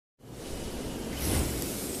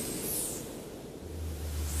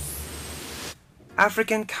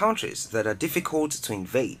African countries that are difficult to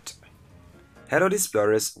invade. Hello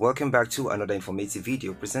explorers, welcome back to another informative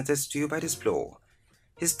video presented to you by the Explorer.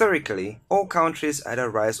 Historically, all countries either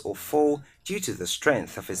rise or fall due to the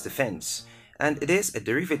strength of its defense, and it is a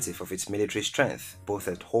derivative of its military strength both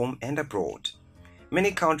at home and abroad.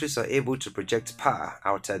 Many countries are able to project power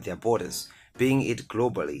outside their borders, being it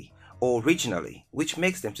globally or regionally, which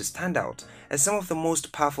makes them to stand out as some of the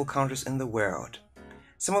most powerful countries in the world.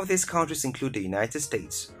 Some of these countries include the United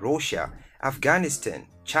States, Russia, Afghanistan,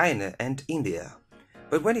 China, and India.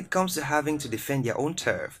 But when it comes to having to defend their own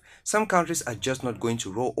turf, some countries are just not going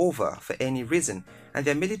to roll over for any reason, and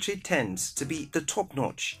their military tends to be the top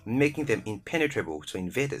notch, making them impenetrable to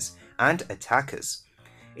invaders and attackers.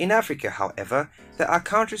 In Africa, however, there are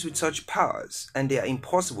countries with such powers, and they are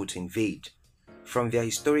impossible to invade. From their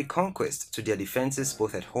historic conquest to their defenses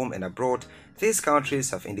both at home and abroad, these countries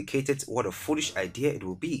have indicated what a foolish idea it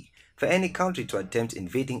will be for any country to attempt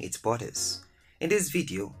invading its borders. In this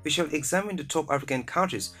video, we shall examine the top African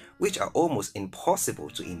countries which are almost impossible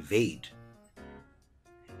to invade.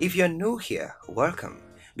 If you are new here, welcome.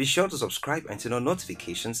 Be sure to subscribe and turn on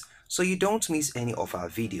notifications so you don't miss any of our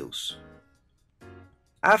videos.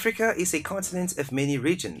 Africa is a continent of many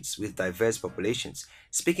regions with diverse populations,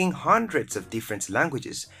 speaking hundreds of different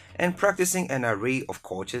languages and practicing an array of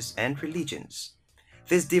cultures and religions.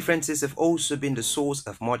 These differences have also been the source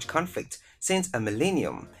of much conflict since a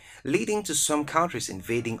millennium, leading to some countries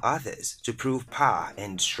invading others to prove power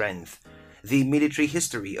and strength. The military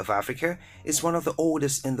history of Africa is one of the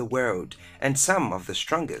oldest in the world and some of the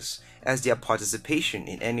strongest, as their participation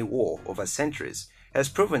in any war over centuries has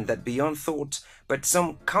proven that beyond thought, but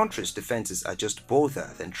some countries' defenses are just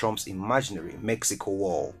bolder than Trump's imaginary Mexico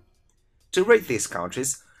wall. To rate these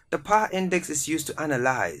countries, the Power Index is used to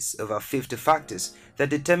analyze over 50 factors that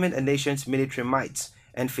determine a nation's military might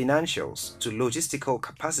and financials to logistical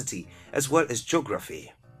capacity as well as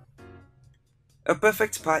geography. A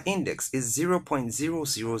perfect Power Index is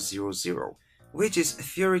 0.0000, which is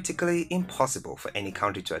theoretically impossible for any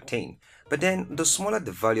country to attain, but then the smaller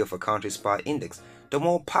the value of a country's Power Index, the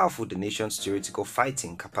more powerful the nation's theoretical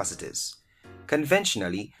fighting capacities.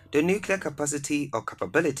 Conventionally, the nuclear capacity or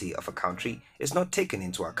capability of a country is not taken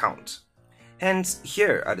into account. Hence,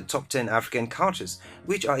 here are the top 10 African countries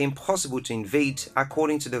which are impossible to invade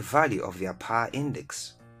according to the value of their Power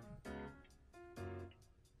Index.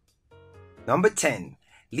 Number 10.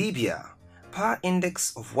 Libya. Power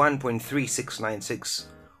Index of 1.3696,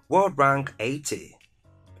 World Rank 80.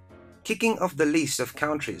 Kicking off the list of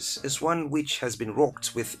countries is one which has been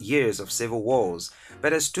rocked with years of civil wars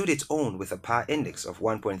but has stood its own with a Power Index of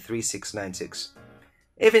 1.3696.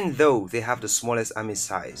 Even though they have the smallest army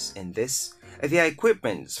size in this, their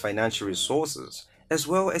equipment, financial resources, as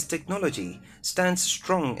well as technology stands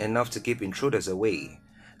strong enough to keep intruders away.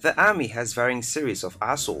 The army has varying series of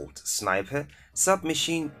assault, sniper,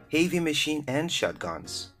 submachine, heavy machine, and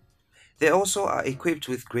shotguns. They also are equipped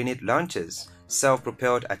with grenade launchers,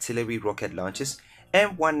 self-propelled artillery rocket launchers,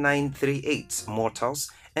 M1938 mortars,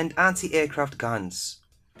 and anti-aircraft guns.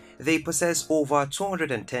 They possess over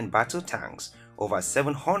 210 battle tanks, over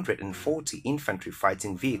 740 infantry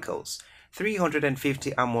fighting vehicles,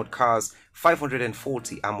 350 armored cars,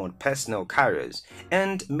 540 armored personnel carriers,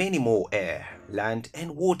 and many more air, land,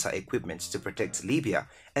 and water equipment to protect Libya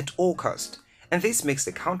at all costs, and this makes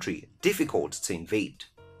the country difficult to invade.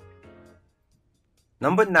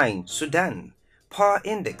 Number 9. Sudan. Power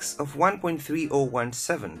Index of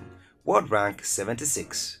 1.3017, World Rank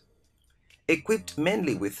 76. Equipped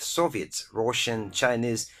mainly with Soviet, Russian,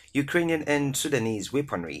 Chinese, Ukrainian, and Sudanese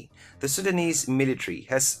weaponry, the Sudanese military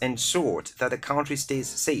has ensured that the country stays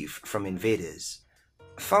safe from invaders.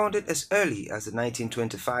 Founded as early as the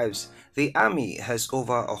 1925s, the army has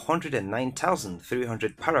over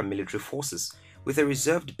 109,300 paramilitary forces with a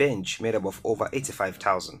reserved bench made up of over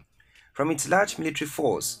 85,000. From its large military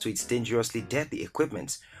force to its dangerously deadly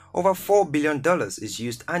equipment, over $4 billion is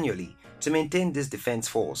used annually to maintain this defense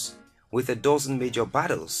force. With a dozen major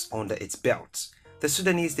battles under its belt, the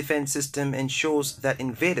Sudanese defense system ensures that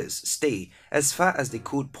invaders stay as far as they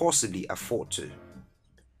could possibly afford to.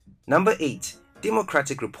 Number 8.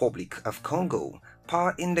 Democratic Republic of Congo.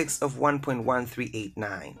 Power Index of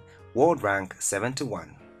 1.1389, World Rank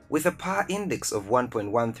 71. With a Power Index of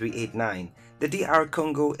 1.1389, the DR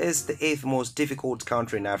Congo is the 8th most difficult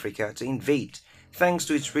country in Africa to invade thanks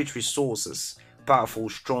to its rich resources, powerful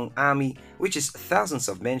strong army which is thousands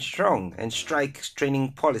of men strong, and strike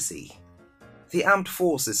training policy. The Armed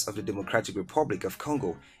Forces of the Democratic Republic of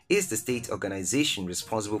Congo is the state organization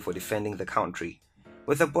responsible for defending the country.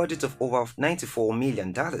 With a budget of over $94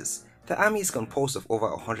 million, the The army is composed of over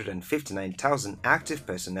 159,000 active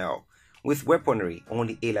personnel, with weaponry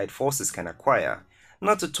only allied forces can acquire,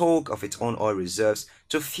 not to talk of its own oil reserves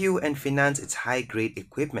to fuel and finance its high-grade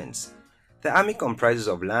equipments. The army comprises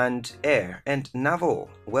of land, air, and naval,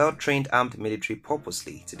 well-trained armed military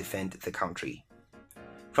purposely to defend the country.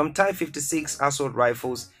 From Type 56 assault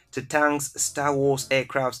rifles to tanks, Star Wars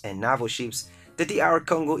aircrafts, and naval ships, the DR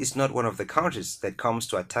Congo is not one of the countries that comes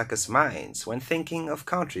to attackers' minds when thinking of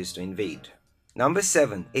countries to invade. Number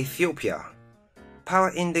 7. Ethiopia.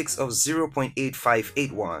 Power Index of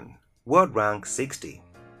 0.8581. World Rank 60.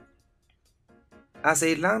 As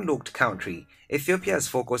a landlocked country, Ethiopia has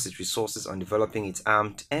focused its resources on developing its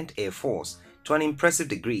armed and air force to an impressive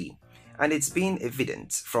degree, and it's been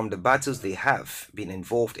evident from the battles they have been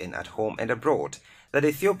involved in at home and abroad that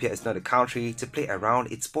Ethiopia is not a country to play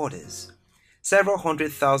around its borders. Several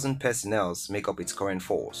 100,000 personnel make up its current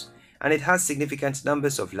force, and it has significant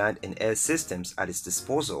numbers of land and air systems at its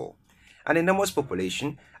disposal. An enormous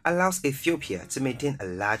population allows Ethiopia to maintain a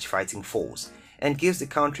large fighting force and gives the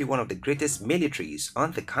country one of the greatest militaries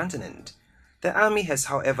on the continent. The army has,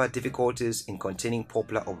 however, difficulties in containing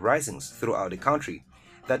popular uprisings throughout the country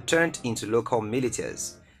that turned into local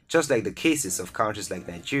militias, just like the cases of countries like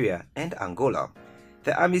Nigeria and Angola.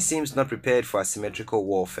 The army seems not prepared for asymmetrical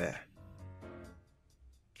warfare.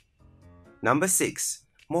 Number 6.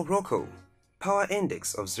 Morocco. Power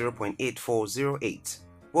Index of 0.8408.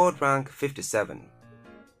 World Rank 57.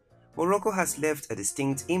 Morocco has left a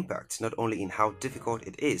distinct impact not only in how difficult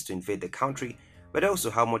it is to invade the country, but also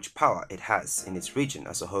how much power it has in its region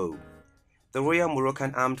as a whole. The Royal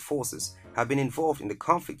Moroccan Armed Forces have been involved in the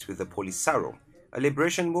conflict with the Polisario, a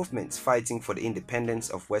liberation movement fighting for the independence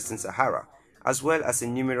of Western Sahara, as well as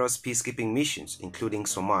in numerous peacekeeping missions including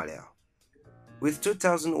Somalia. With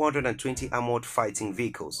 2,120 armored fighting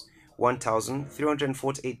vehicles,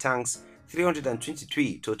 1,348 tanks,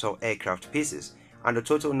 323 total aircraft pieces, and a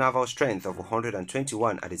total naval strength of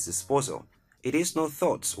 121 at its disposal, it is no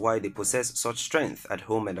thought why they possess such strength at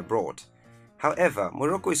home and abroad. However,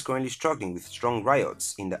 Morocco is currently struggling with strong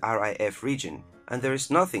riots in the RIF region, and there is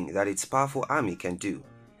nothing that its powerful army can do.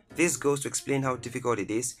 This goes to explain how difficult it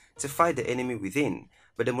is to fight the enemy within,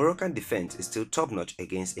 but the Moroccan defense is still top-notch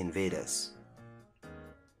against invaders.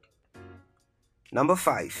 Number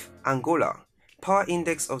 5. Angola. Power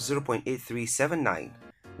Index of 0.8379.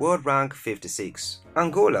 World Rank 56.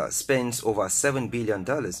 Angola spends over $7 billion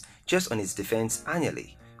just on its defense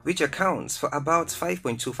annually, which accounts for about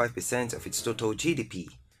 5.25% of its total GDP.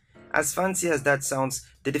 As fancy as that sounds,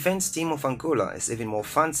 the defense team of Angola is even more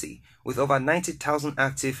fancy, with over 90,000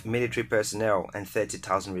 active military personnel and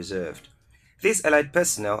 30,000 reserved. These allied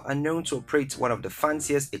personnel are known to operate one of the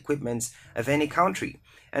fanciest equipments of any country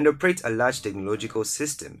and operate a large technological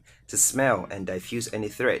system to smell and diffuse any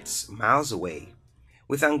threats miles away.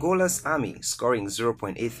 With Angola's army scoring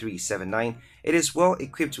 0.8379, it is well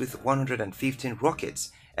equipped with 115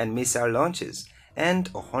 rockets and missile launchers and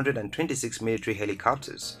 126 military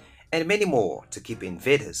helicopters, and many more to keep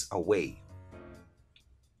invaders away.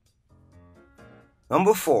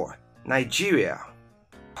 Number 4. Nigeria.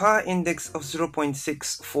 Power Index of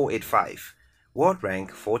 0.6485. World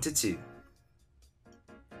Rank 42.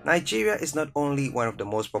 Nigeria is not only one of the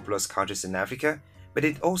most populous countries in Africa, but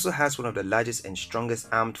it also has one of the largest and strongest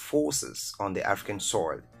armed forces on the African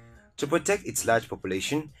soil. To protect its large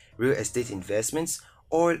population, real estate investments,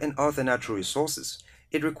 oil and other natural resources,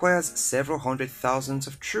 it requires several hundred thousands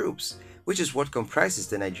of troops, which is what comprises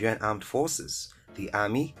the Nigerian Armed Forces, the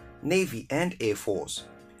Army, Navy and Air Force.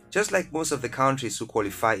 Just like most of the countries who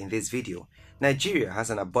qualify in this video, Nigeria has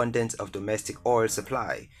an abundance of domestic oil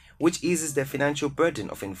supply, which eases the financial burden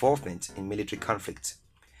of involvement in military conflict.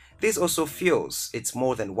 This also fuels its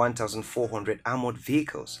more than 1,400 armored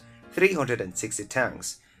vehicles, 360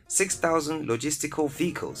 tanks, 6,000 logistical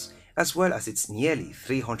vehicles, as well as its nearly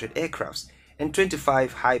 300 aircrafts and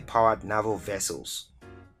 25 high-powered naval vessels.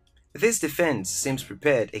 This defense seems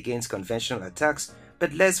prepared against conventional attacks,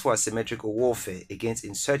 but less for asymmetrical warfare against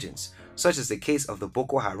insurgents, such as the case of the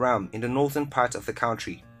Boko Haram in the northern part of the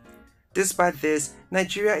country. Despite this,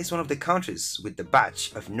 Nigeria is one of the countries with the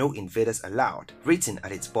badge of no invaders allowed written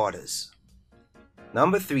at its borders.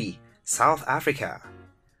 Number 3. South Africa.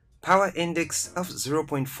 Power Index of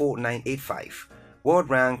 0.4985. World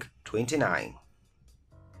Rank 29.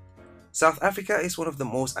 South Africa is one of the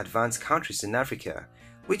most advanced countries in Africa,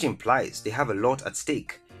 which implies they have a lot at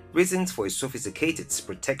stake, reasons for a sophisticated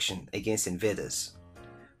protection against invaders.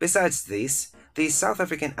 Besides this, the South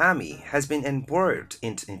African Army has been embroiled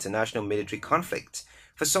in international military conflict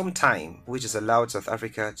for some time, which has allowed South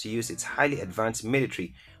Africa to use its highly advanced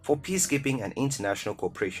military for peacekeeping and international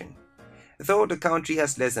cooperation. Though the country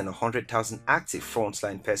has less than 100,000 active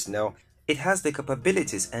frontline personnel, it has the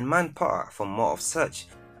capabilities and manpower for more of such,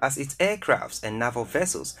 as its aircrafts and naval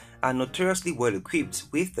vessels are notoriously well equipped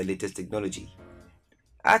with the latest technology.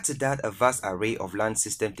 Add to that a vast array of land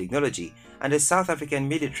system technology, and the South African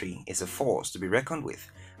military is a force to be reckoned with,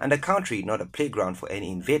 and a country not a playground for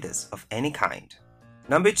any invaders of any kind.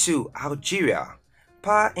 Number 2. Algeria.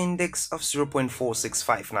 Power Index of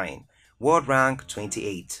 0.4659, World Rank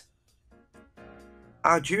 28.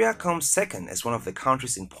 Algeria comes second as one of the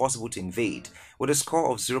countries impossible to invade with a score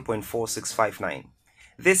of 0.4659.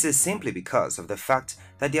 This is simply because of the fact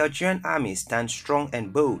that the Algerian army stands strong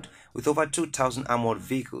and bold with over 2,000 armored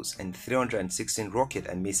vehicles and 316 rocket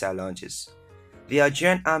and missile launches. The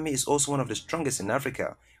Algerian army is also one of the strongest in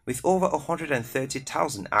Africa with over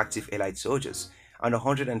 130,000 active allied soldiers and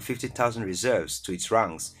 150,000 reserves to its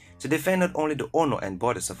ranks to defend not only the honor and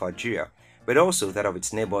borders of Algeria but also that of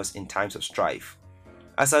its neighbors in times of strife.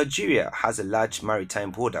 As Algeria has a large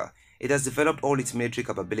maritime border, it has developed all its military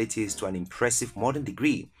capabilities to an impressive modern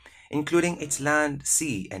degree, including its land,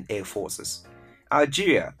 sea, and air forces.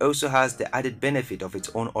 Algeria also has the added benefit of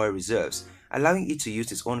its own oil reserves, allowing it to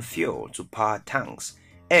use its own fuel to power tanks,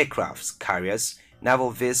 aircrafts, carriers,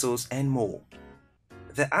 naval vessels, and more.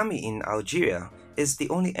 The army in Algeria is the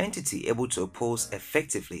only entity able to oppose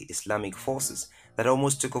effectively Islamic forces that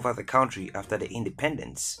almost took over the country after the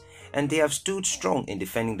independence, and they have stood strong in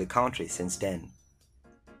defending the country since then.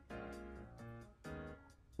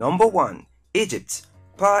 Number 1. Egypt.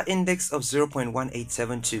 Power Index of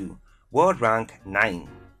 0.1872, World Rank 9.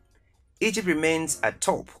 Egypt remains at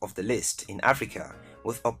top of the list in Africa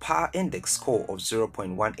with a Power Index score of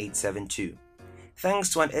 0.1872.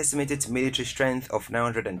 Thanks to an estimated military strength of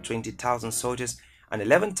 920,000 soldiers and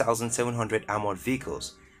 11,700 armored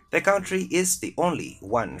vehicles, the country is the only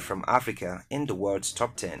one from Africa in the world's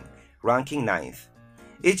top 10, ranking 9th.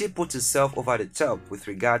 Egypt puts itself over the top with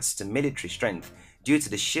regards to military strength due to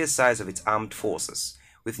the sheer size of its armed forces,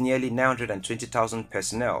 with nearly 920,000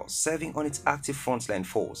 personnel serving on its active frontline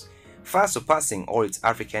force, far surpassing all its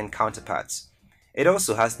African counterparts. It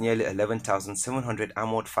also has nearly 11,700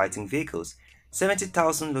 armored fighting vehicles,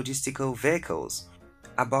 70,000 logistical vehicles,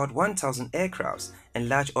 about 1,000 aircrafts, and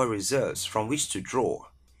large oil reserves from which to draw.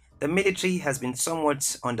 The military has been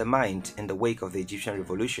somewhat undermined in the wake of the Egyptian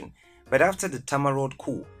revolution, but after the Tamarod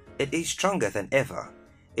coup, it is stronger than ever.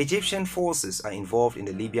 Egyptian forces are involved in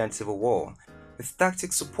the Libyan civil war, with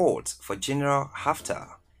tactic support for General Haftar.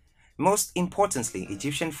 Most importantly,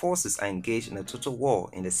 Egyptian forces are engaged in a total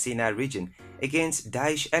war in the Sinai region against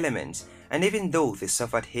Daesh elements, and even though they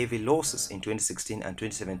suffered heavy losses in 2016 and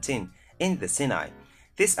 2017 in the Sinai,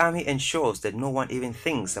 this army ensures that no one even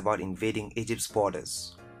thinks about invading Egypt's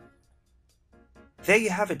borders. There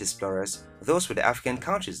you have it, explorers. Those were the African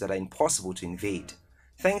countries that are impossible to invade.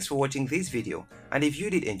 Thanks for watching this video, and if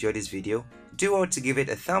you did enjoy this video, do well to give it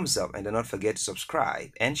a thumbs up and do not forget to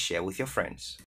subscribe and share with your friends.